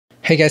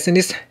Hey guys, in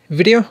this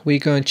video we're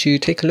going to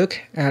take a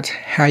look at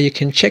how you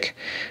can check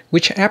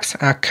which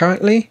apps are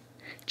currently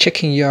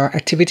checking your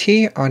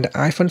activity on the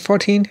iPhone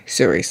 14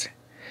 series.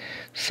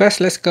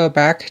 First, let's go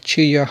back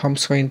to your home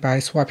screen by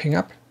swiping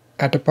up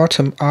at the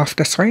bottom of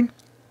the screen.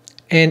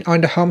 And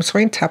on the home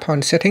screen, tap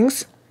on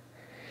Settings.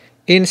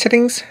 In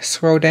Settings,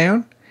 scroll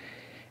down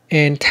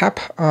and tap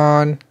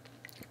on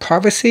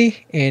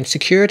Privacy and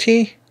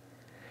Security.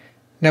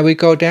 Now we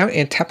go down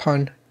and tap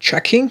on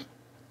Tracking.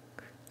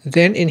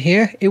 Then in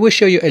here, it will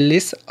show you a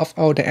list of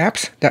all the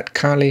apps that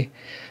currently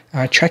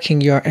are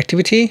tracking your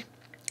activity.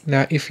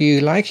 Now, if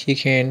you like, you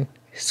can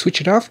switch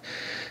it off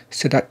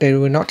so that they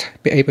will not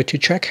be able to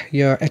track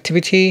your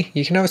activity.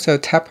 You can also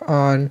tap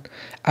on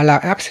Allow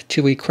apps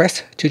to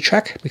request to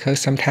track, because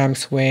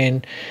sometimes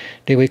when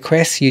they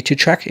request you to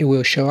track, it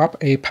will show up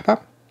a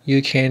pop-up.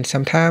 You can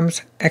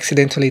sometimes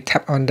accidentally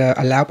tap on the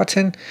Allow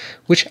button,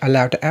 which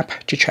allows the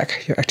app to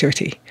track your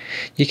activity.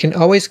 You can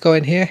always go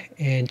in here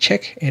and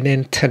check and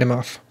then turn them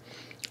off.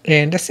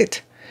 And that's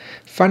it.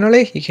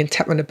 Finally, you can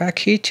tap on the back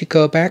key to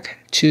go back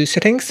to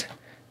Settings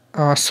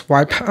or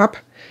swipe up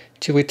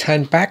to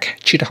return back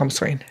to the home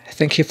screen.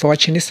 Thank you for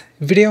watching this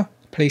video.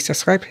 Please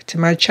subscribe to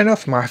my channel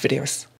for more videos.